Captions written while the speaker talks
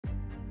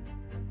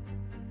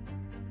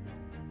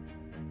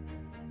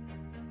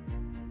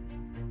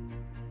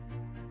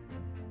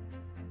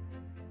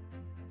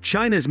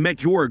China's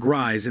meteoric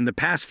rise in the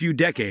past few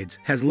decades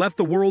has left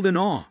the world in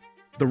awe.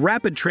 The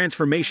rapid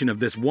transformation of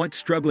this once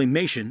struggling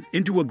nation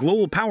into a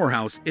global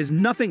powerhouse is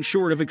nothing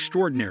short of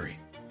extraordinary.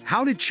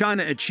 How did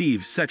China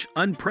achieve such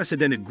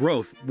unprecedented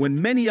growth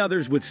when many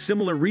others with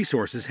similar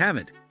resources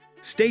haven't?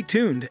 Stay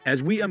tuned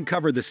as we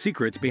uncover the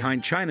secrets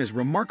behind China's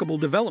remarkable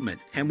development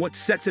and what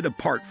sets it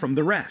apart from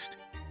the rest.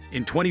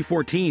 In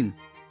 2014,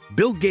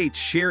 Bill Gates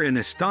shared an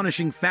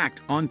astonishing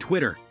fact on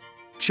Twitter.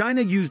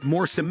 China used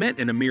more cement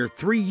in a mere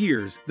 3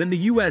 years than the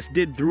US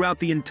did throughout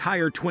the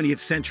entire 20th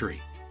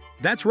century.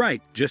 That's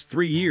right, just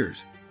 3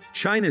 years.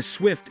 China's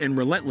swift and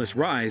relentless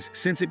rise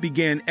since it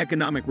began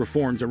economic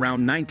reforms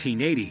around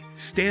 1980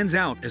 stands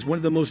out as one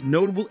of the most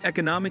notable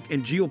economic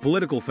and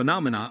geopolitical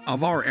phenomena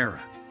of our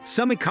era.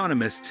 Some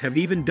economists have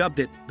even dubbed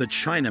it the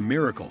China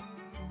miracle.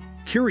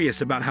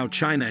 Curious about how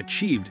China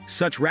achieved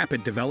such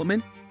rapid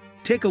development?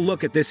 Take a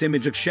look at this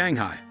image of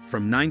Shanghai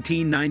from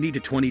 1990 to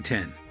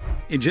 2010.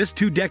 In just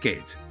 2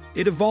 decades,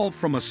 it evolved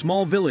from a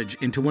small village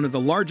into one of the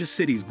largest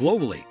cities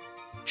globally.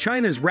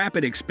 China's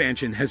rapid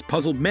expansion has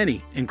puzzled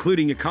many,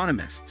 including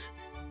economists.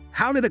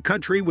 How did a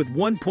country with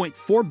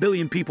 1.4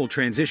 billion people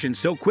transition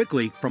so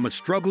quickly from a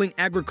struggling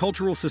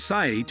agricultural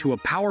society to a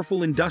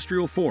powerful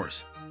industrial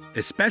force?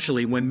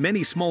 Especially when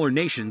many smaller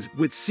nations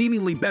with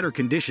seemingly better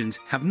conditions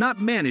have not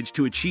managed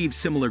to achieve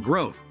similar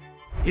growth.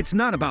 It's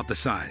not about the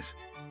size.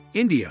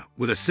 India,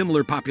 with a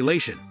similar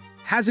population,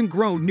 hasn't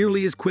grown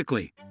nearly as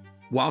quickly.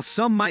 While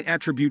some might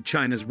attribute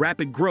China's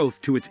rapid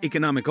growth to its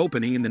economic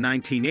opening in the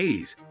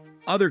 1980s,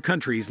 other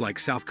countries like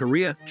South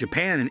Korea,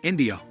 Japan, and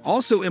India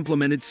also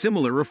implemented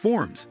similar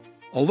reforms.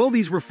 Although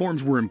these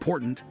reforms were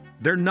important,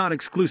 they're not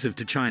exclusive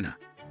to China.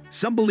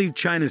 Some believe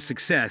China's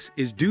success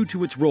is due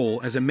to its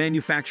role as a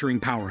manufacturing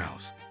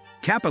powerhouse,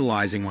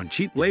 capitalizing on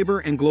cheap labor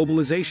and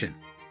globalization.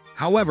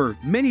 However,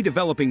 many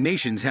developing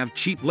nations have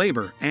cheap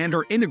labor and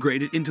are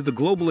integrated into the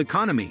global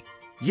economy,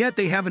 yet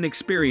they haven't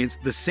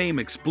experienced the same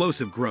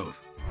explosive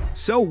growth.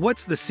 So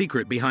what's the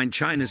secret behind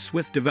China's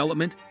swift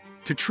development?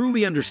 To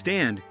truly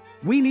understand,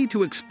 we need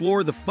to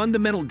explore the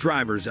fundamental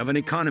drivers of an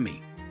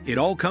economy. It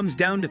all comes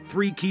down to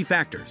 3 key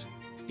factors: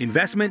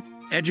 investment,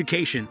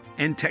 education,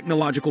 and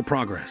technological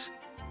progress.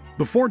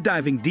 Before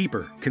diving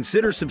deeper,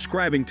 consider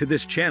subscribing to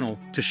this channel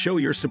to show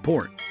your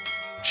support.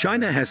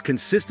 China has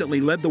consistently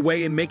led the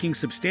way in making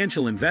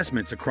substantial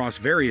investments across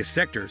various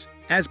sectors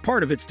as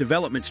part of its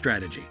development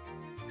strategy.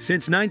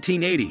 Since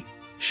 1980,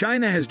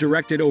 China has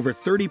directed over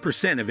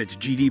 30% of its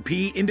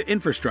GDP into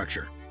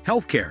infrastructure,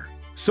 healthcare,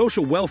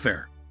 social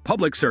welfare,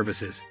 public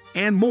services,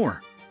 and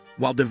more.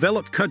 While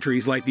developed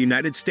countries like the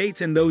United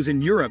States and those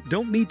in Europe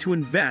don't need to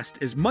invest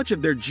as much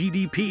of their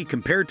GDP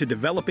compared to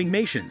developing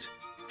nations,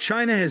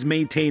 China has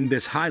maintained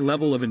this high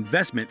level of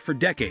investment for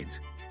decades.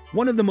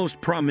 One of the most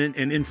prominent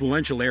and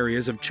influential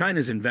areas of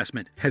China's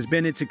investment has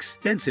been its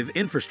extensive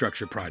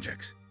infrastructure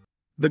projects.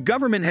 The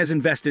government has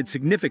invested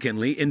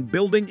significantly in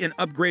building and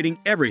upgrading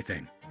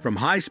everything from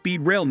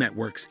high-speed rail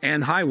networks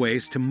and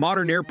highways to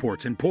modern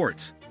airports and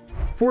ports.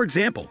 For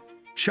example,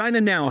 China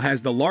now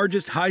has the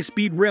largest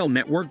high-speed rail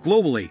network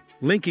globally,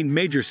 linking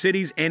major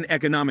cities and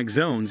economic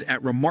zones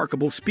at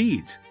remarkable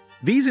speeds.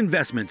 These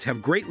investments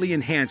have greatly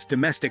enhanced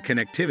domestic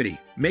connectivity,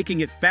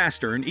 making it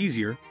faster and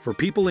easier for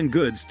people and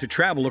goods to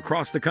travel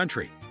across the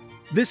country.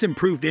 This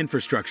improved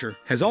infrastructure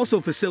has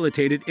also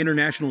facilitated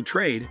international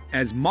trade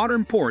as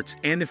modern ports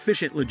and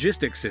efficient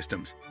logistics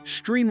systems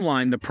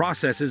streamline the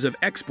processes of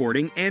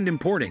exporting and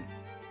importing,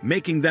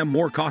 making them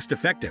more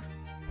cost-effective.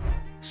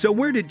 So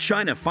where did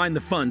China find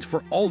the funds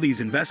for all these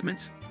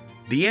investments?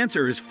 The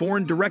answer is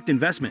foreign direct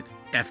investment,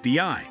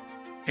 FDI,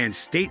 and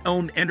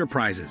state-owned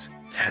enterprises,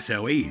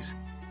 SOEs.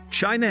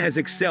 China has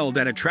excelled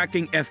at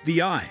attracting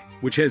FDI,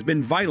 which has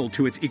been vital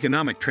to its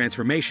economic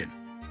transformation.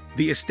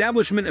 The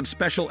establishment of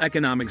Special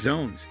Economic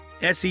Zones,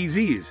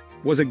 SEZs,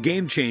 was a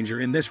game-changer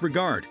in this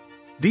regard.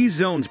 These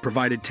zones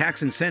provided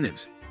tax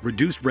incentives,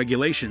 reduced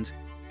regulations,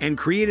 and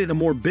created a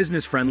more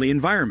business-friendly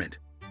environment,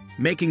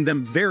 making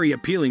them very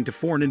appealing to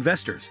foreign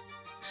investors.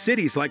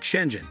 Cities like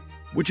Shenzhen,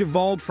 which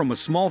evolved from a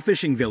small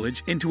fishing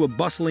village into a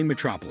bustling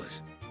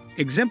metropolis,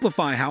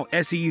 exemplify how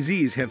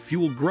SEZs have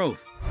fueled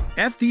growth.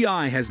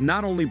 FDI has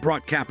not only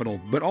brought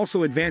capital but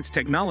also advanced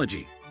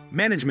technology,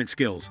 management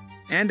skills,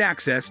 and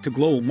access to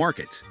global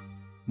markets.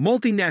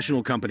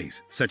 Multinational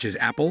companies such as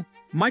Apple,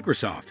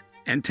 Microsoft,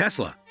 and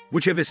Tesla,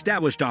 which have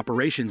established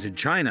operations in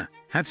China,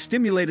 have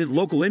stimulated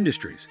local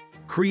industries,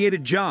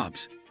 created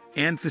jobs,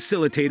 and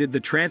facilitated the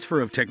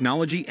transfer of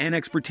technology and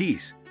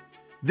expertise.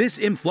 This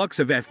influx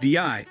of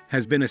FDI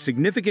has been a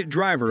significant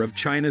driver of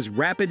China's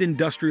rapid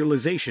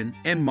industrialization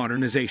and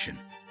modernization.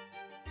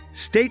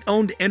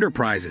 State-owned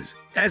enterprises,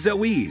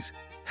 SOEs,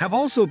 have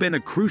also been a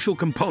crucial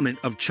component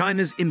of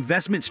China's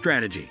investment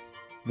strategy.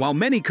 While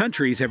many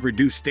countries have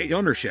reduced state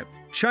ownership,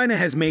 China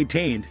has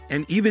maintained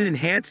and even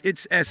enhanced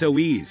its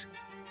SOEs,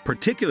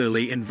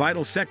 particularly in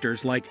vital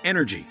sectors like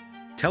energy,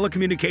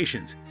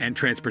 telecommunications, and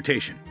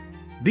transportation.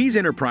 These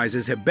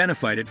enterprises have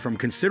benefited from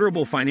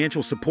considerable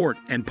financial support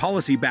and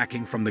policy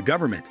backing from the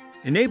government,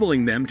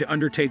 enabling them to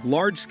undertake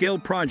large-scale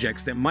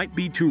projects that might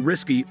be too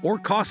risky or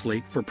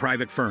costly for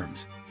private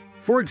firms.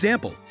 For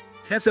example,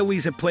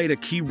 SOEs have played a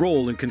key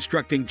role in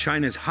constructing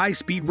China's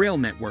high-speed rail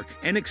network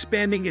and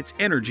expanding its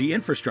energy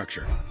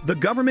infrastructure. The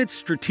government's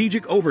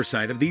strategic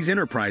oversight of these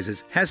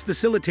enterprises has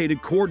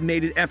facilitated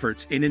coordinated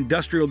efforts in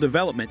industrial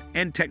development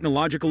and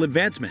technological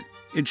advancement,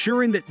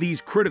 ensuring that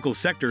these critical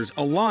sectors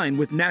align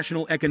with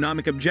national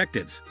economic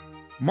objectives.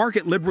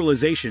 Market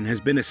liberalization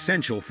has been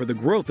essential for the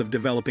growth of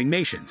developing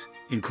nations,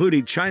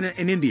 including China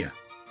and India.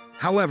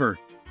 However,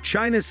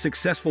 China's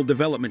successful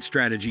development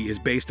strategy is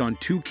based on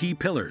two key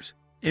pillars: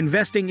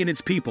 investing in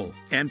its people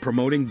and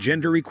promoting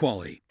gender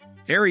equality,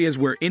 areas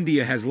where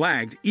India has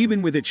lagged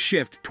even with its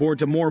shift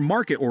towards a more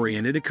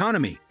market-oriented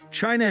economy.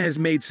 China has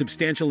made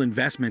substantial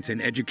investments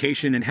in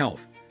education and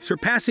health,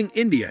 surpassing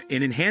India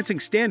in enhancing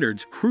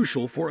standards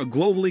crucial for a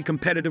globally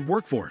competitive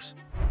workforce.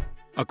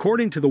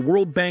 According to the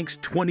World Bank's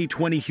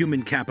 2020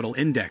 Human Capital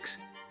Index,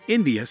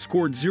 India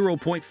scored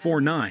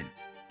 0.49,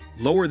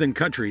 lower than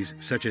countries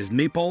such as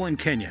Nepal and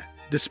Kenya,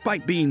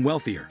 despite being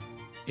wealthier.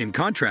 In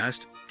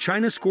contrast,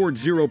 China scored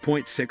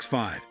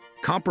 0.65,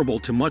 comparable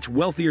to much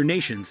wealthier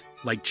nations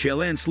like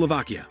Chile and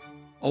Slovakia.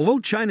 Although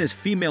China's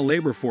female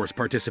labor force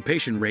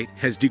participation rate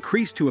has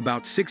decreased to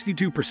about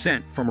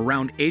 62% from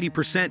around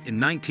 80% in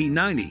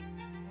 1990,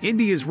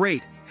 India's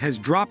rate has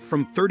dropped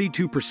from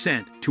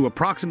 32% to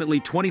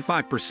approximately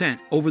 25%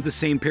 over the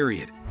same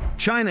period.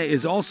 China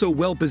is also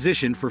well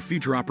positioned for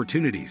future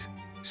opportunities.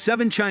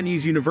 7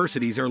 Chinese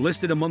universities are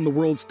listed among the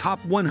world's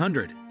top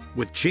 100,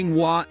 with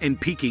Tsinghua and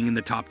Peking in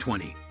the top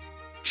 20.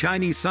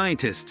 Chinese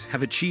scientists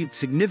have achieved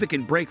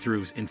significant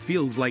breakthroughs in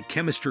fields like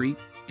chemistry,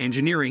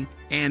 engineering,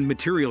 and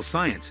material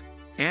science,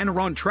 and are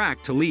on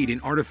track to lead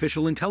in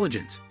artificial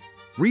intelligence.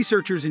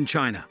 Researchers in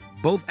China,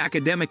 both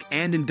academic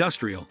and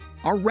industrial,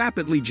 are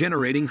rapidly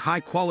generating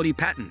high-quality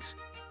patents.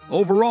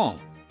 Overall,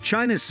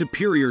 China's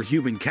superior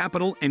human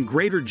capital and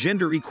greater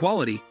gender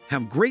equality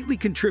have greatly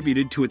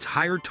contributed to its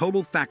higher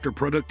total factor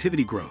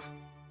productivity growth.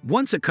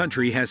 Once a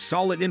country has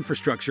solid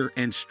infrastructure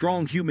and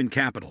strong human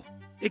capital,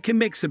 it can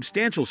make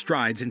substantial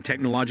strides in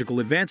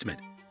technological advancement.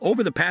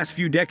 Over the past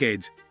few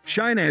decades,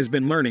 China has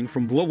been learning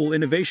from global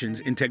innovations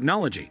in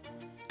technology.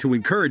 To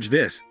encourage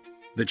this,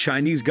 the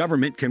Chinese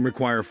government can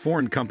require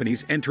foreign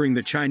companies entering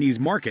the Chinese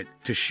market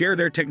to share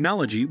their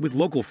technology with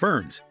local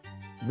firms.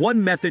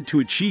 One method to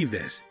achieve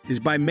this is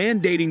by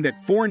mandating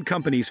that foreign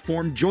companies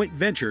form joint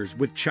ventures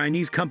with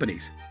Chinese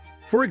companies.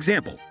 For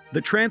example,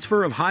 the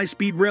transfer of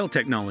high-speed rail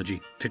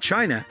technology to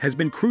China has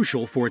been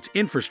crucial for its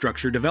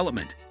infrastructure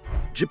development.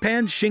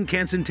 Japan's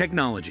Shinkansen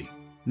technology,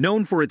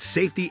 known for its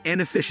safety and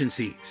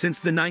efficiency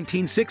since the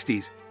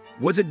 1960s,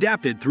 was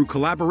adapted through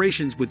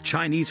collaborations with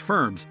Chinese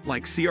firms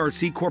like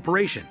CRC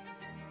Corporation.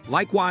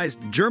 Likewise,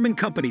 German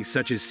companies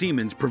such as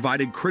Siemens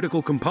provided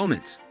critical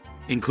components,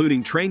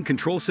 including train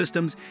control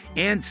systems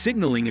and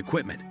signaling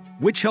equipment,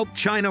 which helped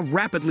China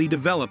rapidly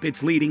develop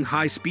its leading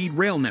high-speed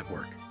rail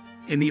network.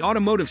 In the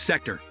automotive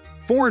sector,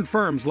 foreign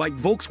firms like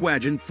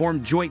Volkswagen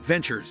formed joint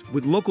ventures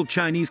with local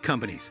Chinese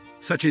companies,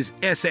 such as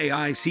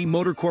SAIC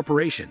Motor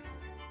Corporation.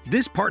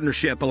 This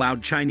partnership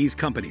allowed Chinese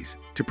companies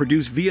to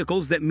produce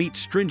vehicles that meet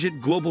stringent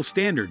global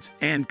standards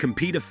and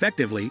compete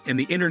effectively in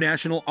the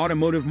international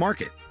automotive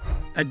market.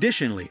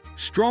 Additionally,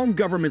 strong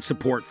government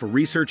support for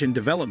research and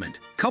development,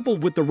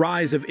 coupled with the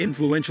rise of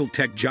influential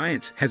tech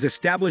giants, has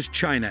established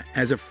China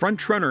as a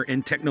frontrunner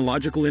in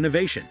technological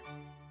innovation.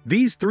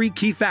 These 3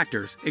 key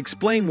factors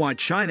explain why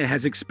China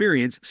has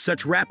experienced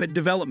such rapid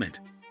development.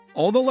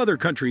 Although other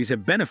countries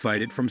have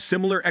benefited from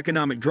similar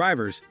economic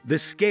drivers, the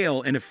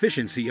scale and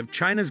efficiency of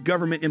China's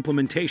government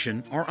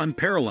implementation are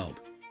unparalleled.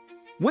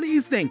 What do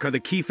you think are the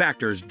key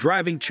factors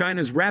driving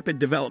China's rapid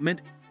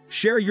development?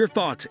 Share your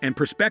thoughts and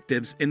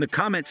perspectives in the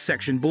comments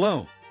section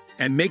below.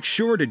 And make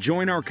sure to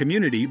join our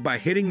community by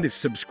hitting the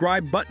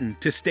subscribe button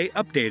to stay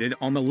updated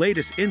on the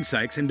latest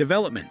insights and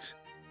developments.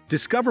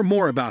 Discover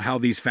more about how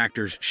these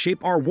factors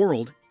shape our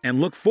world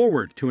and look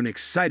forward to an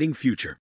exciting future.